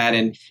stuff like that.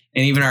 And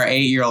even our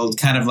 8-year-old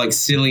kind of like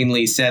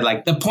sillingly said,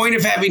 like, the point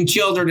of having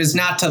children is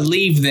not to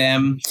leave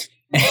them.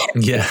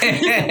 Yeah.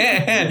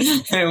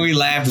 And we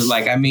laughed. It was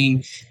like, I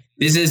mean,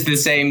 this is the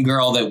same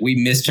girl that we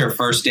missed her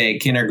first day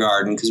at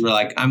kindergarten, because we're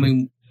like, I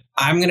mean,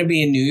 I'm going to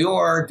be in New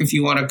York if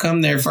you want to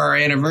come there for our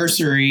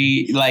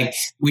anniversary. Like,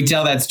 we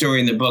tell that story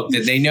in the book,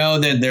 that they know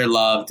that they're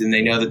loved and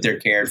they know that they're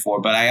cared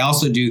for. But I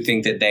also do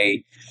think that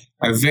they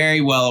are very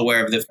well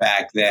aware of the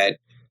fact that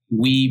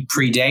we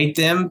predate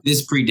them.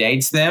 This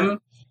predates them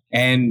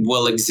and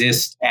will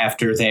exist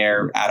after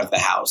they're out of the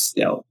house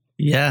still.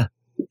 Yeah.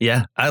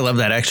 Yeah. I love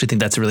that. I actually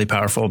think that's really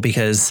powerful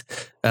because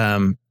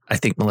I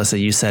think, Melissa,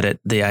 you said it,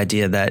 the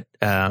idea that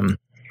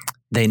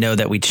they know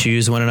that we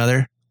choose one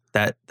another,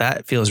 that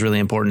feels really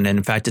important. And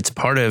in fact, it's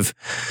part of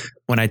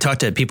when I talk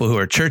to people who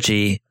are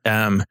churchy,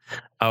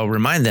 I'll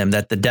remind them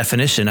that the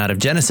definition out of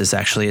Genesis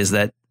actually is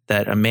that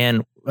a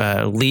man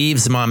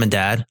leaves mom and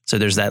dad. So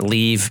there's that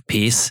leave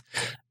piece.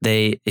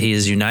 He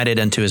is united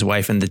unto his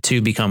wife and the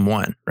two become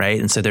one, right?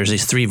 And so there's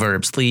these three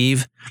verbs: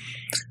 leave,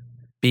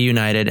 be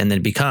united, and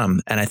then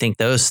become. And I think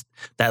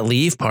that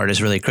leave part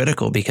is really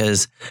critical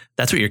because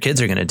that's what your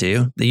kids are going to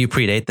do. You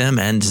predate them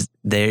and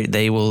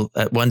they will,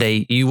 one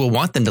day you will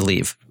want them to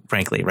leave,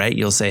 frankly, right?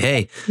 You'll say,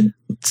 hey,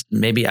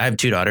 maybe I have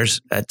two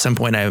daughters. At some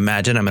point, I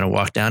imagine I'm going to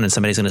walk down and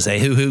somebody's going to say,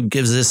 who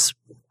gives this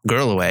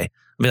girl away?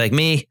 I'll be like,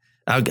 me.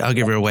 I'll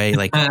give her away,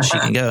 like she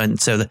can go.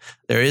 And so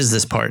there is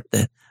this part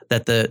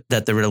that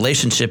the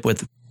relationship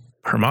with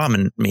her mom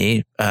and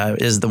me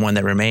is the one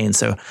that remains.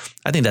 So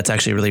I think that's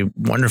actually a really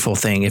wonderful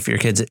thing. If your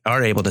kids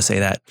are able to say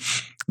that,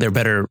 they're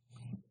better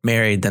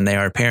married than they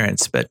are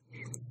parents. But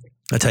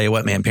I'll tell you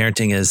what, man,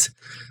 parenting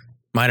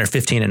mine are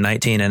 15 and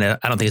 19, and I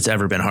don't think it's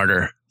ever been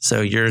harder.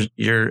 So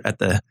you're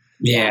at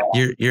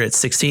you're at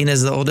 16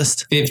 as the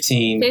oldest?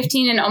 15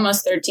 and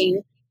almost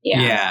 13.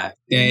 Yeah.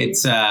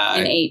 It's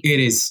it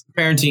is,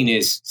 parenting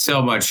is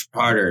so much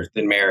harder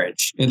than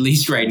marriage, at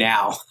least right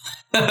now.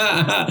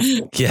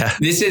 Yeah.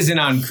 This isn't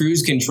on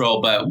cruise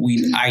control, but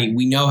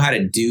we know how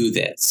to do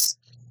this.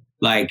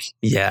 Like,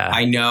 yeah,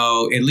 I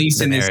know, at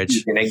least in this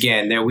season,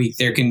 again, there'll be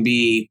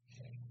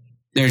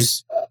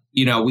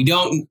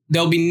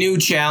new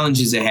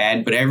challenges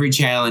ahead, but every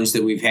challenge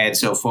that we've had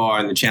so far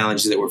and the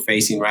challenges that we're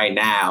facing right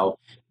now,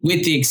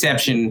 with the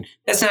exception,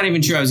 that's not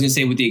even true. I was going to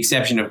say with the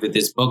exception of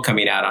this book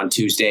coming out on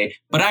Tuesday,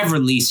 but I've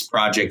released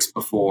projects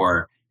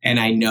before and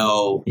I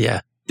know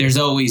there's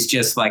always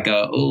just like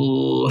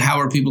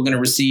how are people going to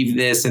receive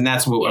this? And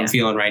that's what I'm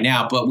feeling right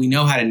now. But we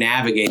know how to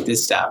navigate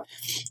this stuff.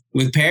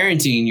 With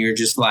parenting, you're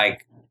just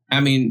like, I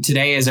mean,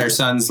 today is our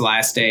son's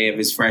last day of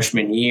his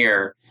freshman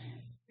year.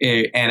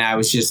 And I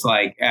was just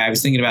like, I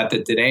was thinking about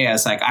that today. I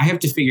was like, I have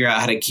to figure out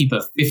how to keep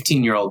a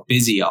 15-year-old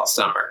busy all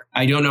summer.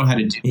 I don't know how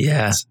to do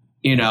this.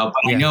 But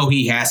I know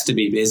he has to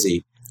be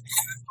busy.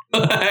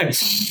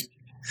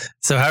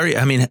 So how are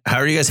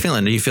you guys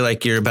feeling? Do you feel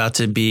like you're about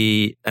to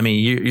be,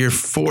 you're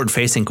forward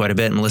facing quite a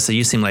bit. Melissa,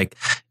 you seem like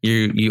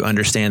you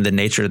understand the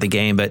nature of the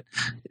game, but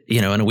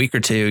in a week or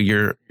two,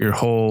 your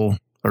whole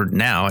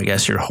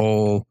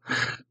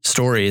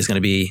story is going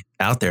to be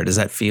out there. How does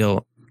that feel?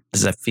 What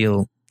does that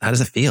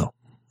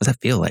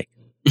feel like?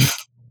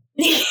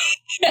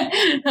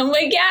 Oh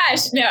my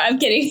gosh. No, I'm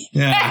kidding.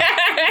 Yeah.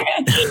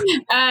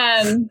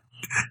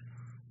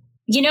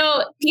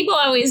 People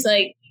always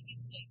like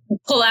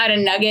pull out a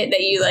nugget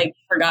that you like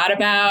forgot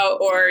about,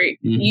 or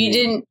you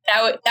didn't,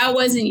 that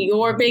wasn't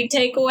your big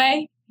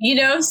takeaway,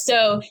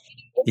 So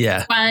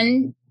it's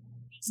fun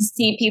to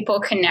see people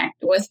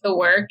connect with the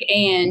work,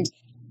 and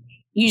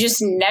you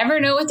just never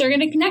know what they're going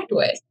to connect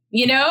with,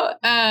 so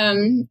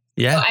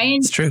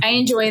it's true. I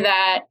enjoy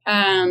that.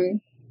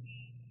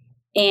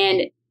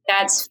 And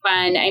that's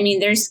fun. I mean,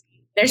 there's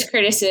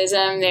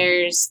criticism,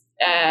 there's,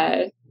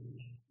 I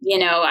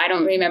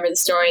don't remember the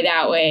story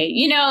that way.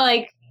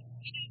 Like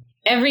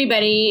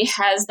everybody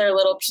has their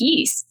little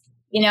piece,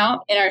 in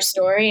our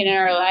story and in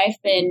our life.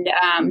 And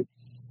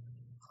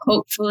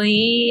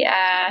hopefully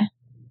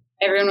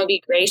everyone will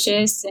be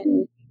gracious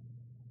and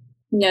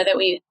know that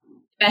we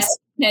best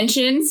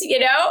intentions,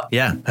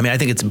 Yeah. I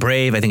think it's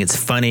brave. I think it's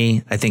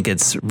funny. I think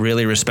it's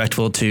really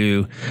respectful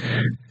to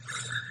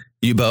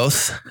you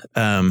both,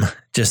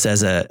 just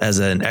as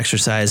an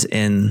exercise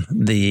in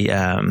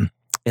the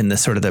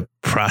sort of the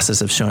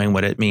process of showing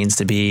what it means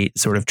to be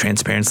sort of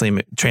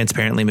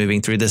transparently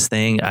moving through this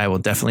thing. I will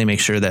definitely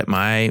make sure that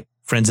my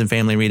friends and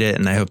family read it.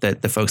 And I hope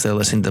that the folks that are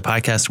listening to the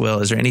podcast will.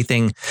 Is there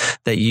anything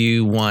that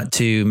you want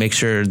to make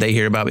sure they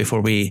hear about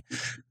before we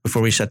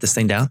shut this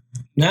thing down?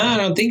 No, I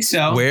don't think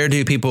so. Where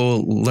do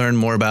people learn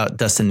more about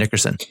Dustin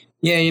Nickerson?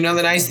 Yeah,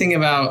 the nice thing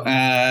about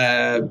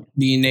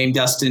being named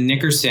Dustin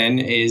Nickerson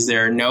is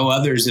there are no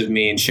others of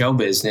me in show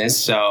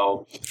business,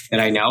 so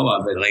that I know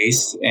of at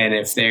least. And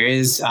if there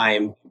is,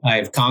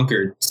 I've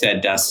conquered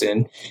said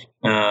Dustin.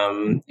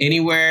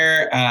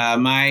 Anywhere,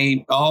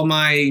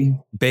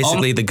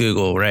 the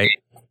Google, right?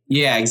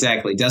 Yeah,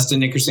 exactly.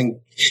 Dustin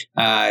Nickerson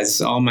is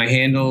all my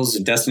handles.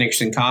 Dustin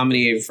Nickerson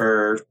Comedy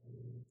for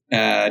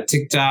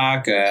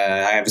TikTok.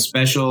 I have a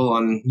special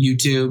on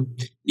YouTube.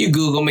 You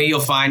Google me, you'll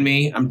find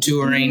me. I'm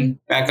touring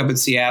back up in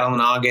Seattle in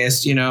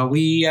August. I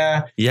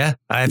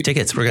have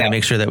tickets. We're going to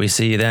make sure that we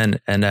see you then.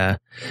 And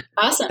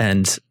awesome.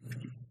 And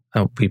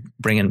we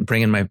bring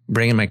in my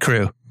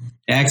crew.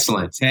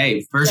 Excellent.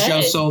 Hey, first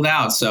show sold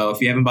out. So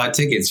if you haven't bought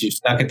tickets, you're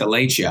stuck at the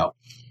late show.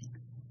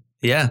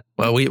 Yeah.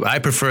 Well, I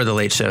prefer the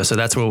late show, so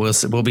that's where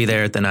we'll be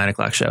there at the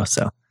 9:00 show.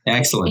 So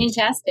excellent.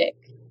 Fantastic.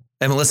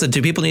 And Melissa,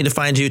 do people need to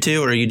find you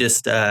too, or are you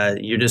just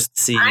you're just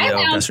CEO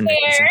of Dustin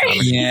Nickerson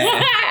Comedy?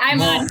 Yeah.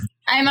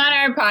 I'm on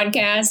our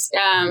podcast,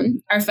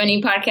 our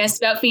funny podcast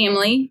about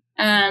family.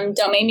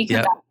 Don't make me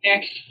come back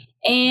there.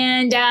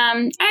 And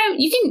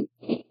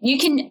you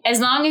can, as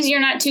long as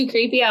you're not too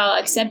creepy, I'll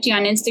accept you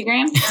on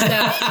Instagram. So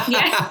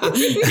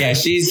yeah. Yeah,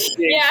 she's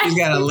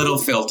got a little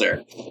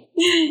filter.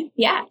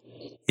 Yeah.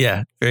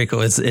 Yeah, very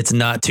cool. It's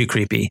not too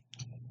creepy.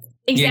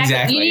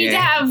 Exactly. You need to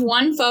have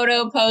one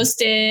photo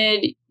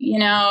posted. You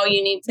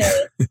need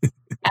to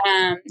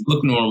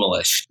look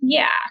normalish.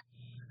 Yeah.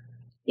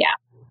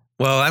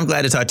 Well, I'm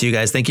glad to talk to you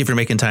guys. Thank you for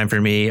making time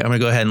for me. I'm going to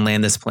go ahead and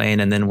land this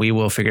plane, and then we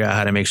will figure out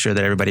how to make sure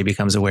that everybody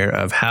becomes aware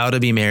of how to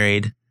be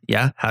married.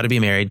 Yeah, how to be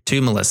married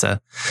to Melissa.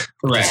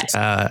 Correct.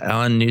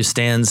 On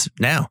newsstands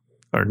now,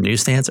 or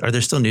newsstands. Are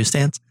there still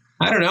newsstands?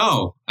 I don't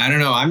know.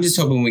 I'm just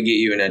hoping we get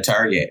you in a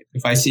Target.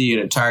 If I see you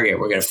in a Target,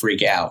 we're going to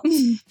freak out.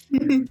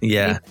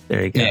 Yeah,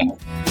 there you go.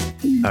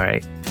 Yeah. All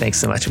right. Thanks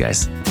so much,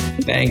 guys.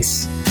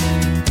 Thanks.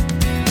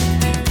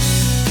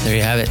 There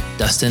you have it,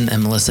 Dustin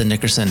and Melissa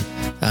Nickerson.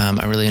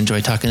 I really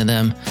enjoy talking to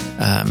them.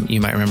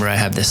 You might remember I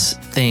have this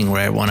thing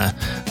where I want to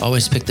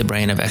always pick the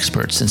brain of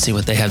experts and see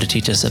what they have to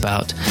teach us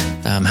about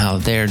how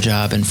their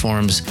job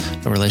informs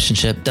a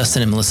relationship.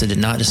 Dustin and Melissa did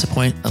not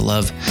disappoint. I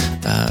love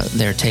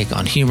their take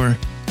on humor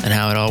and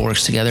how it all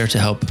works together to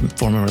help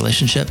form a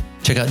relationship.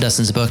 Check out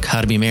Dustin's book,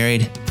 How to Be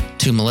Married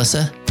to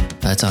Melissa.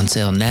 It's on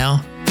sale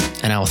now.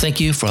 And I will thank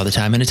you for all the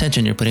time and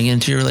attention you're putting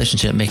into your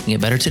relationship, making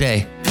it better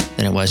today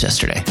than it was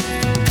yesterday.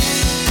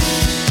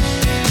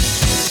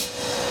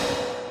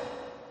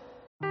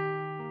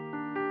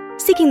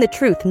 Seeking the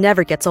truth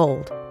never gets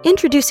old.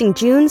 Introducing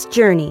June's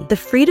Journey, the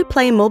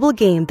free-to-play mobile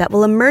game that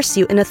will immerse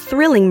you in a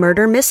thrilling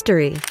murder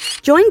mystery.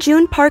 Join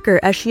June Parker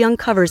as she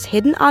uncovers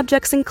hidden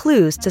objects and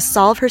clues to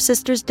solve her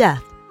sister's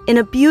death in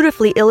a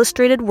beautifully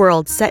illustrated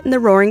world set in the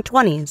Roaring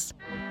 '20s.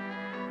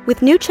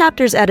 With new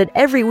chapters added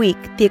every week,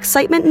 the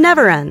excitement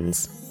never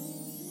ends.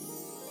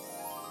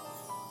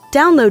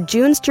 Download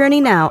June's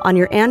Journey now on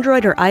your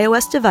Android or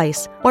iOS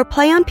device, or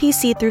play on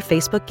PC through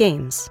Facebook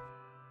Games.